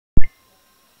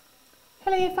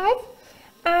Hello Year 5.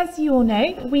 As you all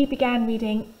know, we began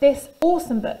reading this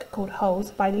awesome book called Holes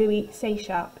by Louis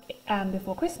Seycharp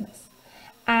before Christmas.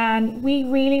 And we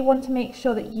really want to make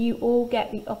sure that you all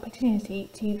get the opportunity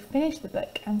to finish the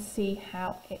book and see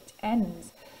how it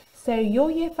ends. So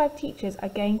your Year 5 teachers are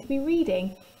going to be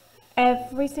reading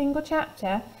every single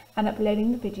chapter and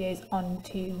uploading the videos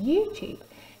onto YouTube.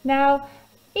 Now,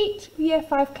 each Year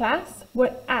 5 class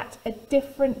were at a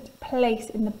different place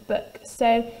in the book.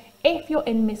 So if you're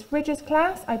in Miss Ridger's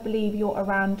class, I believe you're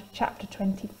around chapter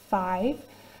 25.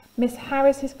 Miss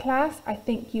Harris's class, I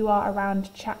think you are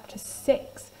around chapter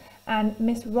 6. And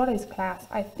Miss Rollo's class,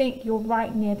 I think you're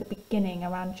right near the beginning,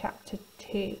 around chapter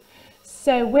 2.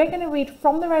 So we're going to read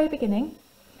from the very beginning.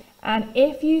 And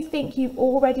if you think you've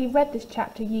already read this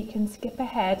chapter, you can skip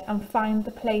ahead and find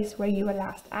the place where you were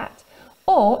last at.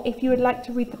 Or if you would like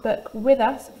to read the book with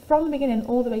us from the beginning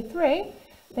all the way through,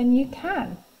 then you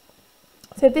can.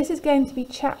 So this is going to be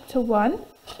chapter 1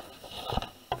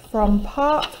 from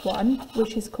part 1,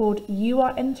 which is called You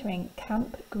Are Entering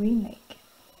Camp Green Lake.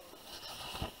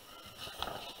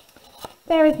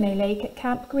 There is no lake at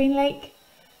Camp Green Lake.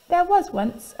 There was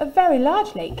once a very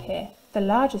large lake here, the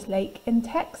largest lake in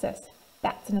Texas.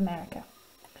 That's in America.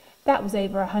 That was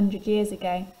over 100 years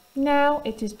ago. Now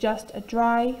it is just a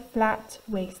dry, flat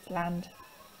wasteland.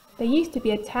 There used to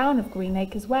be a town of Green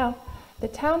Lake as well. The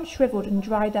town shriveled and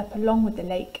dried up along with the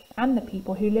lake and the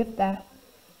people who lived there.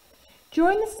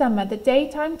 During the summer, the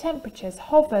daytime temperatures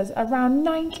hovers around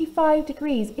 95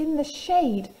 degrees in the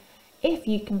shade, if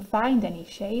you can find any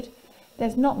shade.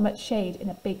 There's not much shade in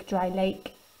a big dry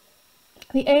lake.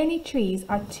 The only trees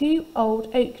are 2 old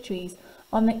oak trees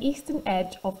on the eastern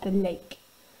edge of the lake.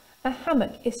 A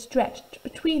hammock is stretched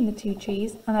between the 2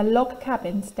 trees and a log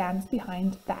cabin stands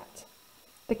behind that.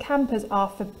 The campers are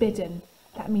forbidden,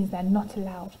 that means they're not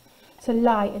allowed, to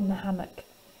lie in the hammock.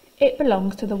 It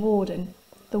belongs to the warden.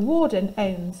 The warden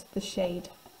owns the shade.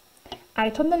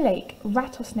 Out on the lake,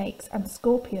 rattlesnakes and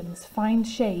scorpions find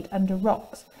shade under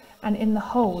rocks and in the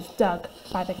holes dug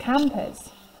by the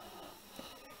campers.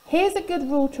 Here's a good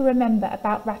rule to remember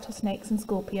about rattlesnakes and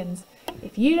scorpions.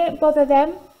 If you don't bother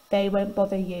them, they won't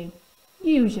bother you,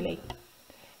 usually.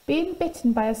 Being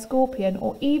bitten by a scorpion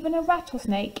or even a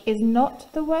rattlesnake is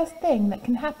not the worst thing that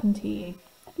can happen to you.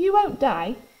 You won't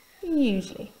die,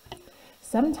 usually.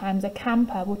 Sometimes a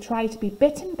camper will try to be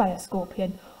bitten by a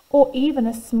scorpion or even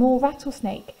a small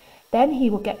rattlesnake. Then he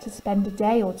will get to spend a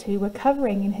day or 2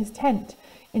 recovering in his tent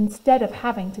instead of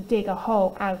having to dig a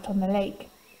hole out on the lake.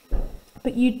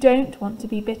 But you don't want to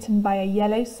be bitten by a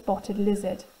yellow spotted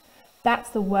lizard. That's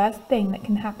the worst thing that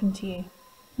can happen to you.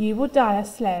 You will die a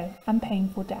slow and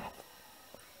painful death.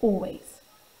 Always.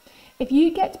 If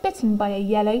you get bitten by a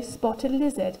yellow spotted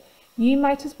lizard, you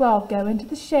might as well go into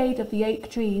the shade of the oak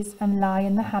trees and lie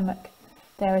in the hammock.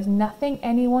 There is nothing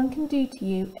anyone can do to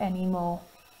you anymore.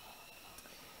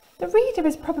 The reader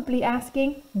is probably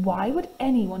asking, why would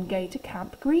anyone go to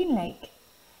Camp Green Lake?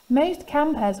 Most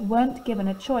campers weren't given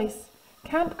a choice.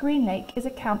 Camp Green Lake is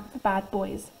a camp for bad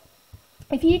boys.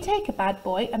 If you take a bad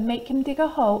boy and make him dig a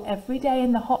hole every day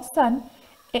in the hot sun,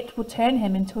 it will turn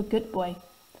him into a good boy.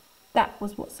 That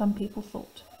was what some people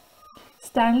thought.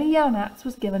 Stanley Yelnats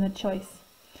was given a choice.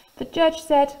 The judge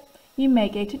said, you may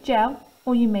go to jail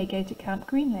or you may go to Camp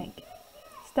Green Lake.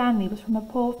 Stanley was from a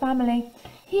poor family.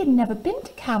 He had never been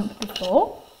to camp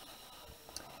before.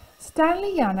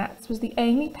 Stanley Yelnats was the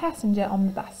only passenger on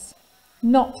the bus,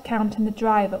 not counting the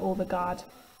driver or the guard.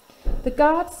 The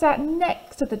guard sat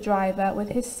next to the driver with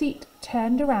his seat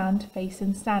turned around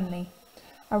facing Stanley.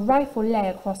 A rifle lay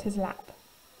across his lap.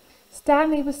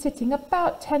 Stanley was sitting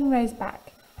about 10 rows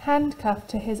back,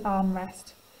 handcuffed to his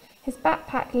armrest. His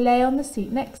backpack lay on the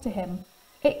seat next to him.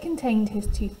 It contained his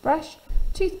toothbrush,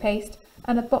 toothpaste,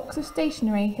 and a box of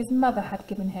stationery his mother had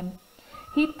given him.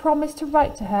 He'd promised to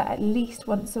write to her at least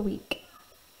once a week.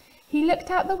 He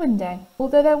looked out the window,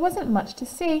 although there wasn't much to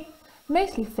see.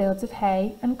 Mostly fields of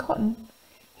hay and cotton.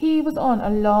 He was on a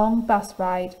long bus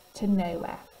ride to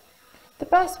nowhere. The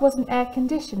bus wasn't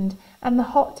air-conditioned and the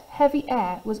hot, heavy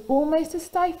air was almost as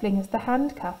stifling as the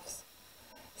handcuffs.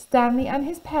 Stanley and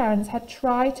his parents had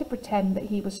tried to pretend that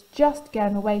he was just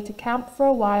going away to camp for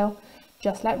a while,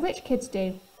 just like rich kids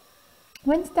do.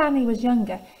 When Stanley was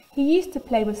younger, he used to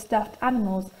play with stuffed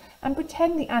animals and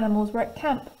pretend the animals were at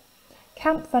camp.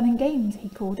 Camp Fun and Games, he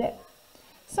called it.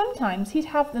 Sometimes he'd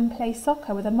have them play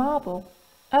soccer with a marble.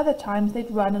 Other times they'd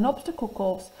run an obstacle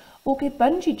course or go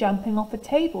bungee jumping off a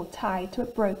table tied to a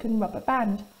broken rubber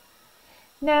band.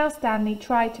 Now Stanley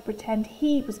tried to pretend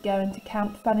he was going to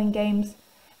Camp Fun and Games.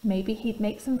 Maybe he'd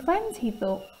make some friends, he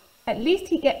thought. At least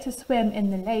he'd get to swim in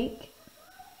the lake.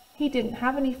 He didn't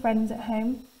have any friends at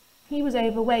home. He was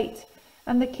overweight,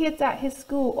 and the kids at his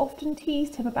school often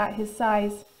teased him about his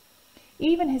size.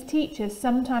 Even his teachers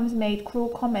sometimes made cruel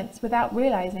comments without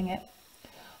realizing it.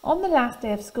 On the last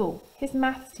day of school, his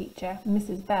maths teacher,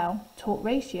 Mrs. Bell, taught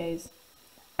ratios.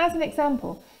 As an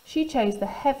example, she chose the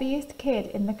heaviest kid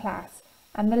in the class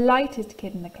and the lightest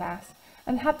kid in the class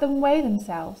and had them weigh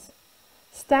themselves.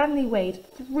 Stanley weighed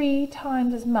 3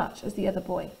 times as much as the other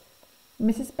boy.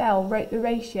 Mrs. Bell wrote the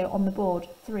ratio on the board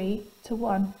 3 to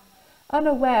 1,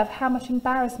 unaware of how much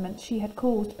embarrassment she had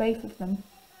caused both of them.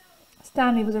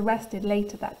 Stanley was arrested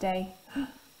later that day.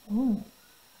 Ooh.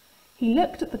 He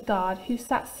looked at the guard who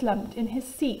sat slumped in his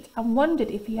seat and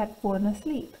wondered if he had fallen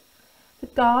asleep. The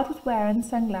guard was wearing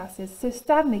sunglasses, so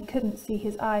Stanley couldn't see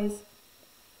his eyes.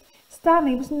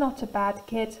 Stanley was not a bad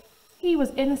kid. He was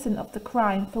innocent of the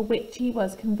crime for which he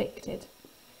was convicted.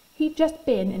 He'd just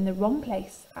been in the wrong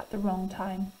place at the wrong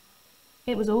time.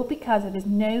 It was all because of his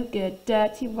no-good,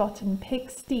 dirty, rotten,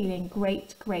 pig-stealing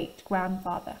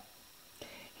great-great-grandfather.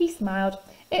 He smiled.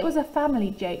 It was a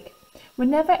family joke.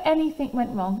 Whenever anything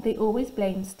went wrong, they always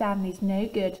blamed Stanley's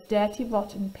no-good, dirty,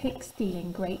 rotten,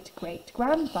 pig-stealing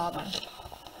great-great-grandfather.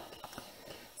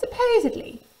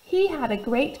 Supposedly, he had a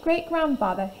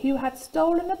great-great-grandfather who had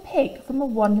stolen a pig from a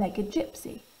one-legged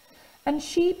gypsy, and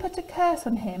she put a curse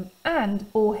on him and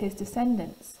all his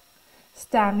descendants.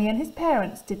 Stanley and his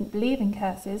parents didn't believe in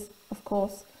curses, of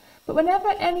course, but whenever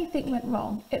anything went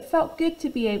wrong, it felt good to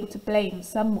be able to blame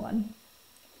someone.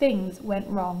 Things went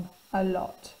wrong a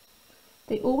lot.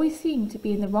 They always seemed to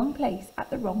be in the wrong place at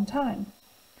the wrong time.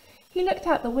 He looked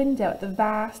out the window at the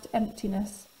vast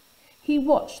emptiness. He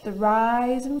watched the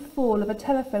rise and fall of a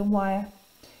telephone wire.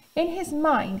 In his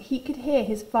mind, he could hear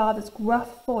his father's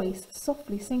gruff voice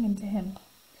softly singing to him.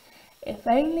 If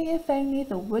only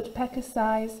the woodpecker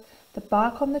sighs, the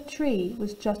bark on the tree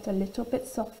was just a little bit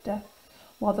softer.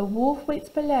 While the wolf waits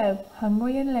below,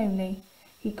 hungry and lonely,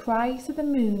 he cries to the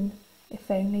moon, if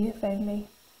only, if only.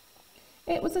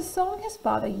 It was a song his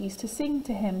father used to sing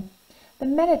to him. The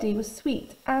melody was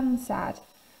sweet and sad,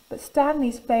 but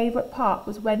Stanley's favourite part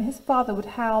was when his father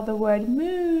would howl the word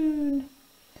moon.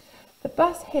 The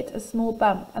bus hit a small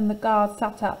bump and the guard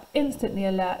sat up, instantly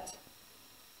alert.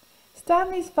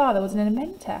 Stanley's father was an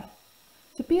inventor.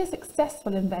 To be a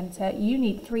successful inventor, you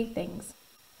need 3 things: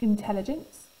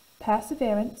 intelligence,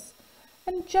 perseverance,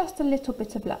 and just a little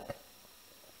bit of luck.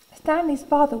 Stanley's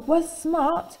father was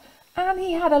smart, and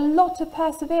he had a lot of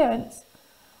perseverance.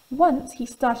 Once he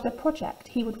started a project,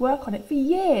 he would work on it for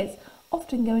years,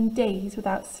 often going days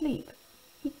without sleep.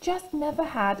 He just never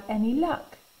had any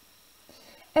luck.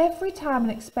 Every time an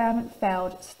experiment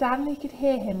failed, Stanley could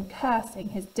hear him cursing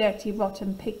his dirty,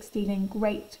 rotten, pig-stealing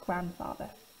great-grandfather.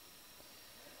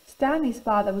 Stanley's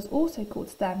father was also called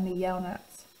Stanley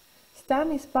Yelnats.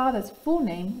 Stanley's father's full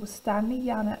name was Stanley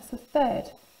Yelnats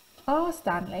III. Our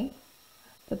Stanley,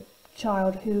 the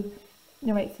child who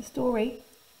narrates the story,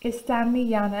 is Stanley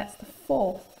Yelnats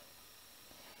IV.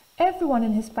 Everyone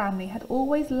in his family had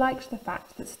always liked the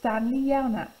fact that Stanley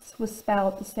Yelnats was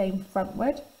spelled the same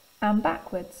frontward and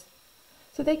backwards,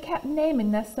 so they kept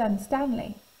naming their son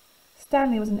Stanley.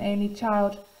 Stanley was an only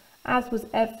child, as was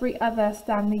every other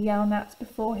Stanley Yelnats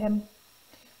before him.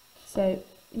 So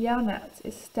Yelnats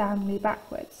is Stanley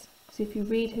backwards. So if you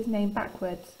read his name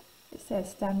backwards, it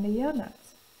says Stanley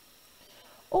Yelnats.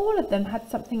 All of them had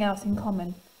something else in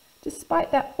common. Despite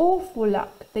their awful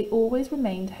luck, they always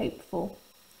remained hopeful.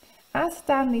 As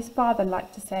Stanley's father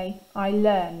liked to say, I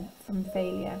learn from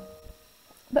failure.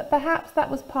 But perhaps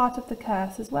that was part of the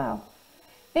curse as well.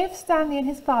 If Stanley and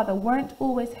his father weren't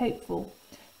always hopeful,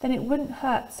 then it wouldn't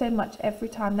hurt so much every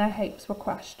time their hopes were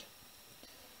crushed.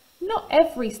 Not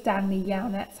every Stanley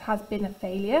Yelnats has been a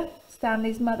failure,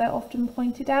 Stanley's mother often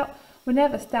pointed out,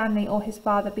 whenever Stanley or his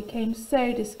father became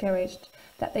so discouraged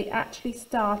that they actually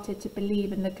started to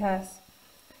believe in the curse.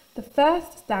 The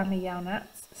first Stanley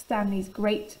Yelnats, Stanley's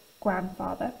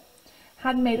great-grandfather,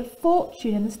 had made a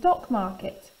fortune in the stock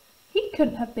market. He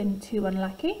couldn't have been too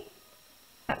unlucky.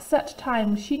 At such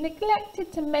times she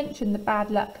neglected to mention the bad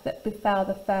luck that befell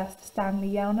the first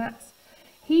Stanley Yelnats.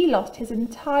 He lost his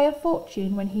entire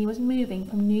fortune when he was moving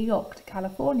from New York to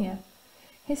California.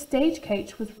 His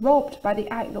stagecoach was robbed by the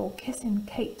outlaw Kissing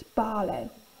Kate Barlow.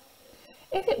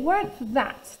 If it weren't for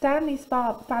that, Stanley's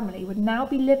family would now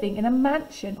be living in a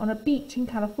mansion on a beach in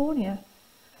California.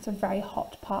 It's a very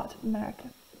hot part of America.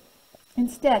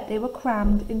 Instead, they were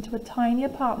crammed into a tiny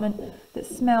apartment that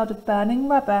smelled of burning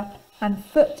rubber and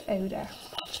foot odour.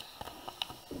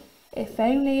 If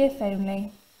only, if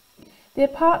only. The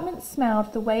apartment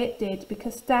smelled the way it did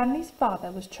because Stanley's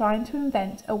father was trying to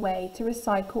invent a way to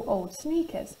recycle old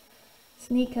sneakers.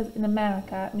 Sneakers in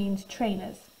America means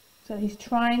trainers, so he's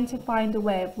trying to find a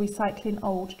way of recycling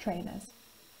old trainers.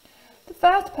 The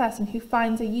first person who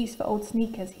finds a use for old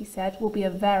sneakers, he said, will be a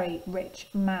very rich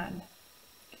man.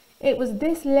 It was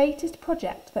this latest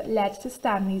project that led to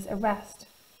Stanley's arrest.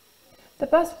 The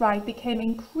bus ride became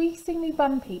increasingly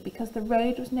bumpy because the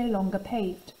road was no longer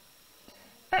paved.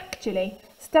 Actually,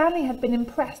 Stanley had been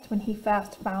impressed when he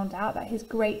first found out that his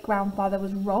great-grandfather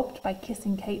was robbed by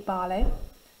kissing Kate Barlow.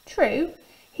 True,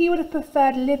 he would have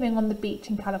preferred living on the beach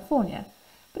in California,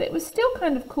 but it was still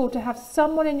kind of cool to have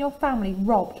someone in your family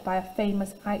robbed by a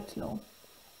famous outlaw.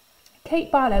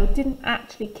 Kate Barlow didn't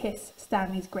actually kiss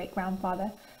Stanley's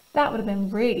great-grandfather. That would have been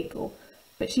really cool,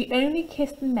 but she only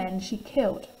kissed the men she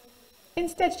killed.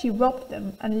 Instead, she robbed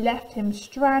them and left him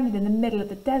stranded in the middle of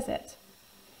the desert.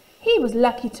 He was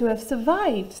lucky to have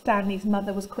survived, Stanley's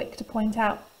mother was quick to point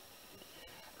out.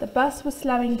 The bus was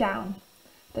slowing down.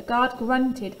 The guard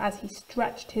grunted as he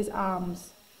stretched his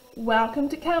arms. "Welcome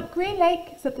to Camp Green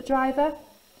Lake," said the driver.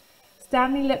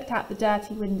 Stanley looked out the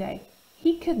dirty window.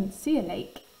 He couldn't see a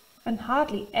lake, and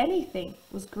hardly anything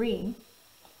was green.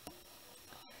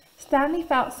 Stanley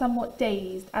felt somewhat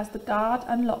dazed as the guard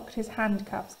unlocked his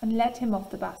handcuffs and led him off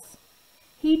the bus.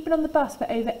 He'd been on the bus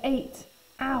for over 8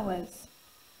 hours.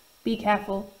 "Be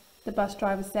careful," the bus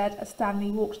driver said as Stanley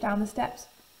walked down the steps.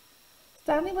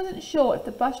 Stanley wasn't sure if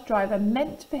the bus driver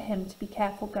meant for him to be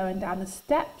careful going down the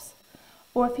steps,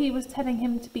 or if he was telling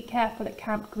him to be careful at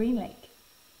Camp Green Lake.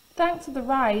 "Thanks for the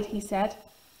ride," he said.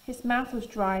 His mouth was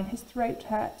dry and his throat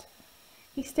hurt.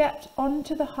 He stepped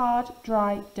onto the hard,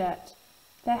 dry dirt.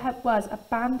 There was a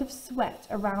band of sweat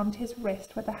around his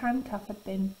wrist where the handcuff had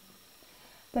been.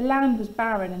 The land was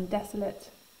barren and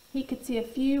desolate. He could see a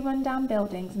few run-down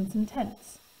buildings and some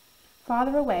tents.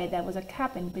 Farther away there was a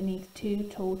cabin beneath 2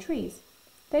 tall trees.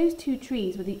 Those 2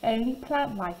 trees were the only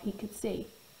plant life he could see.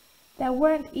 There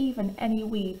weren't even any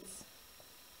weeds.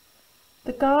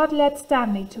 The guard led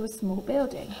Stanley to a small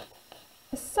building.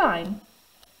 A sign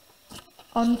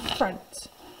on front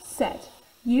said,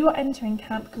 "You are entering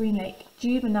Camp Green Lake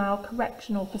Juvenile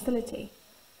Correctional Facility."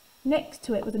 Next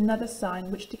to it was another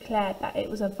sign which declared that it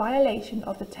was a violation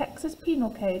of the Texas Penal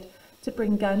Code to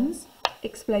bring guns,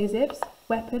 explosives,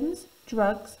 weapons,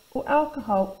 drugs, or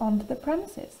alcohol onto the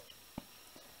premises.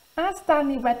 As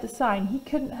Stanley read the sign, he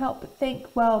couldn't help but think,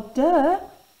 well, duh!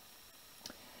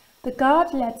 The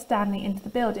guard led Stanley into the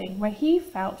building, where he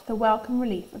felt the welcome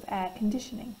relief of air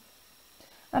conditioning.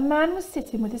 A man was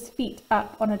sitting with his feet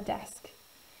up on a desk.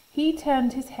 He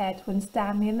turned his head when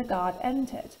Stanley and the guard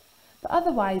entered, but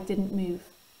otherwise didn't move.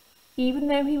 Even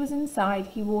though he was inside,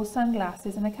 he wore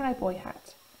sunglasses and a cowboy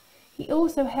hat. He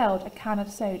also held a can of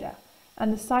soda,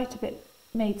 and the sight of it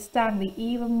made Stanley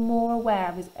even more aware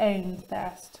of his own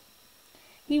thirst.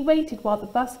 He waited while the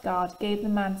bus guard gave the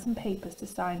man some papers to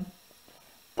sign.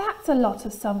 "That's a lot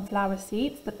of sunflower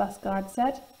seeds," the bus guard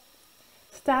said.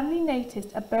 Stanley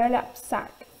noticed a burlap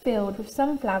sack filled with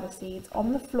sunflower seeds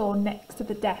on the floor next to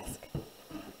the desk.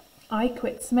 "I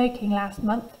quit smoking last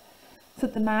month,"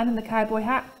 said the man in the cowboy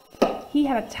hat. He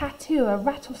had a tattoo of a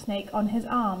rattlesnake on his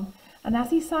arm, and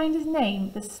as he signed his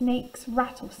name, the snake's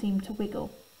rattle seemed to wiggle.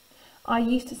 "I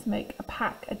used to smoke a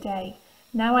pack a day.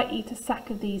 Now I eat a sack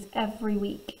of these every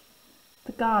week."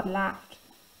 The guard laughed.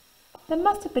 There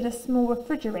must have been a small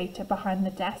refrigerator behind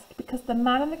the desk, because the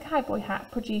man in the cowboy hat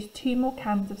produced 2 more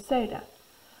cans of soda.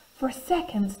 For a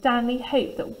second, Stanley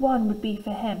hoped that one would be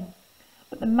for him,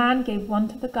 but the man gave one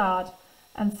to the guard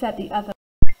and said the other.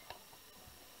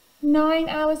 9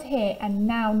 hours here and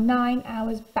now 9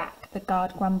 hours back, the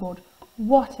guard grumbled.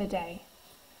 What a day.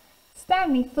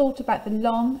 Stanley thought about the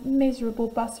long, miserable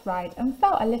bus ride and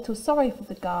felt a little sorry for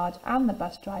the guard and the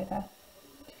bus driver.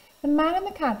 The man in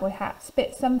the cowboy hat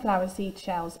spit sunflower seed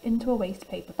shells into a waste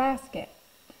paper basket.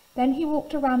 Then he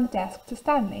walked around the desk to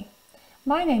Stanley.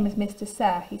 "My name is Mr.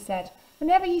 Sir," he said.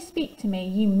 "Whenever you speak to me,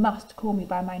 you must call me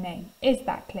by my name. Is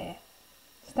that clear?"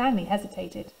 Stanley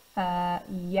hesitated.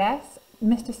 Yes,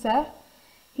 Mr. Sir,"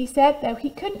 he said, though he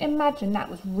couldn't imagine that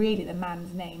was really the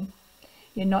man's name.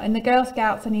 "You're not in the Girl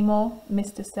Scouts anymore,"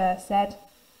 Mr. Sir said.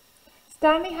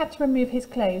 Stanley had to remove his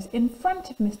clothes in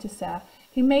front of Mr. Sir,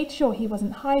 who made sure he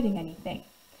wasn't hiding anything.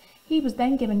 He was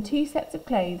then given 2 sets of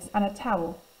clothes and a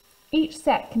towel. Each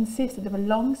set consisted of a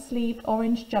long-sleeved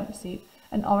orange jumpsuit,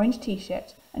 an orange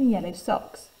t-shirt, and yellow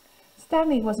socks.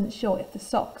 Stanley wasn't sure if the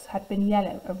socks had been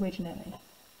yellow originally.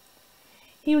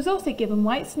 He was also given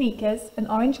white sneakers, an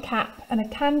orange cap, and a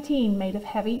canteen made of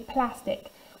heavy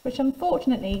plastic, which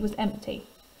unfortunately was empty.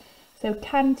 So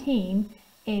canteen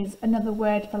is another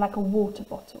word for like a water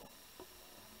bottle.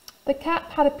 The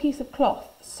cap had a piece of cloth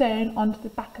sewn onto the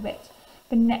back of it,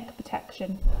 for neck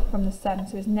protection from the sun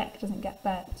so his neck doesn't get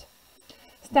burnt.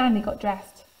 Stanley got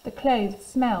dressed. The clothes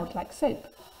smelled like soap.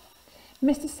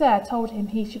 Mr. Sir told him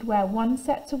he should wear one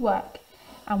set to work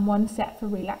and one set for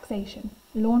relaxation.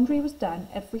 Laundry was done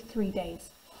every 3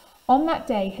 days. On that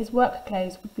day his work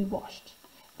clothes would be washed.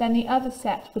 Then the other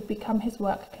set would become his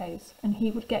work clothes, and he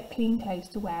would get clean clothes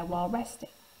to wear while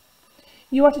resting.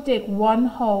 You are to dig 1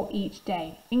 hole each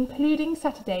day, including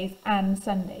Saturdays and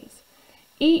Sundays.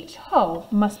 Each hole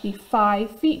must be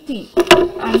 5 feet deep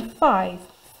and 5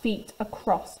 feet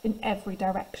across in every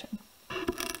direction.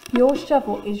 Your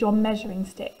shovel is your measuring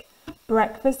stick.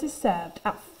 Breakfast is served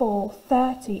at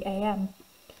 4:30 a.m.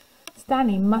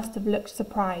 Stanley must have looked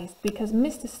surprised because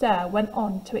Mr. Sir went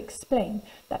on to explain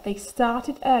that they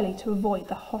started early to avoid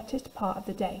the hottest part of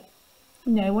the day.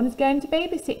 No one is going to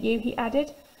babysit you, he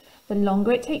added. The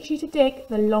longer it takes you to dig,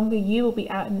 the longer you will be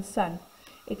out in the sun.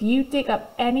 If you dig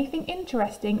up anything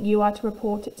interesting, you are to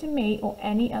report it to me or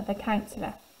any other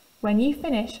counsellor. When you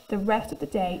finish, the rest of the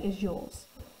day is yours.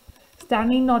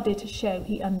 Stanley nodded to show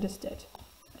he understood.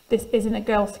 This isn't a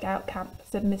Girl Scout camp,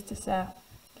 said Mr. Sir.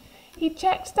 He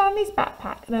checked Stanley's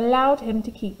backpack and allowed him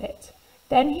to keep it.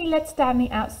 Then he led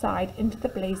Stanley outside into the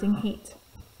blazing heat.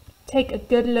 Take a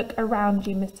good look around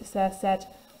you, Mr. Sir said.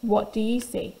 What do you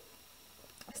see?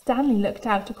 Stanley looked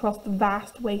out across the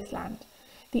vast wasteland.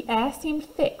 The air seemed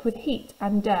thick with heat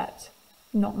and dirt.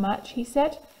 Not much, he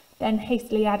said, then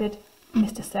hastily added,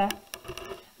 Mr. Sir.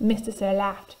 Mr. Sir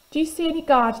laughed. Do you see any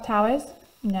guard towers?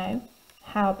 No.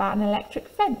 How about an electric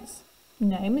fence?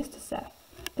 No, Mr. Sir.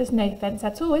 There's no fence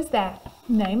at all, is there?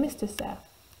 No, Mr. Sir.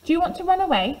 Do you want to run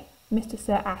away? Mr.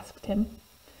 Sir asked him.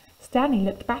 Stanley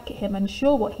looked back at him,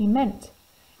 unsure what he meant.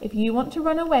 If you want to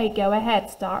run away, go ahead,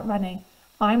 start running.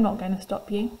 I'm not going to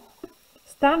stop you.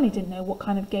 Stanley didn't know what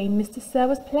kind of game Mr. Sir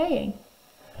was playing.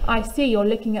 I see you're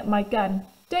looking at my gun.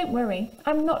 Don't worry,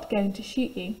 I'm not going to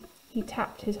shoot you. He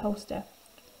tapped his holster.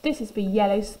 This is for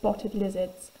yellow-spotted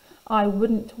lizards. I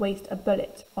wouldn't waste a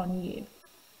bullet on you.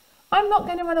 I'm not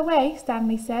going to run away,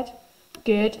 Stanley said.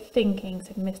 Good thinking,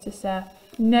 said Mr. Sir.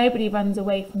 Nobody runs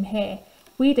away from here.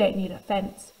 We don't need a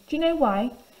fence. Do you know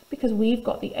why? Because we've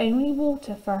got the only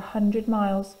water for 100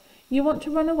 miles. You want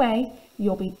to run away?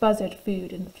 You'll be buzzard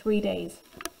food in 3 days.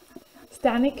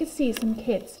 Stanley could see some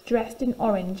kids dressed in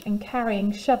orange and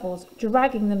carrying shovels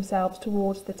dragging themselves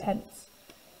towards the tents.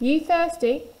 You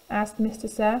thirsty? Asked Mr.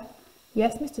 Sir.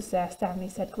 Yes, Mr. Sir, Stanley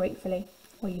said gratefully.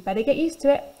 Well, you better get used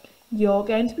to it. You're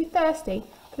going to be thirsty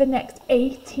for the next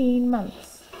 18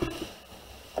 months.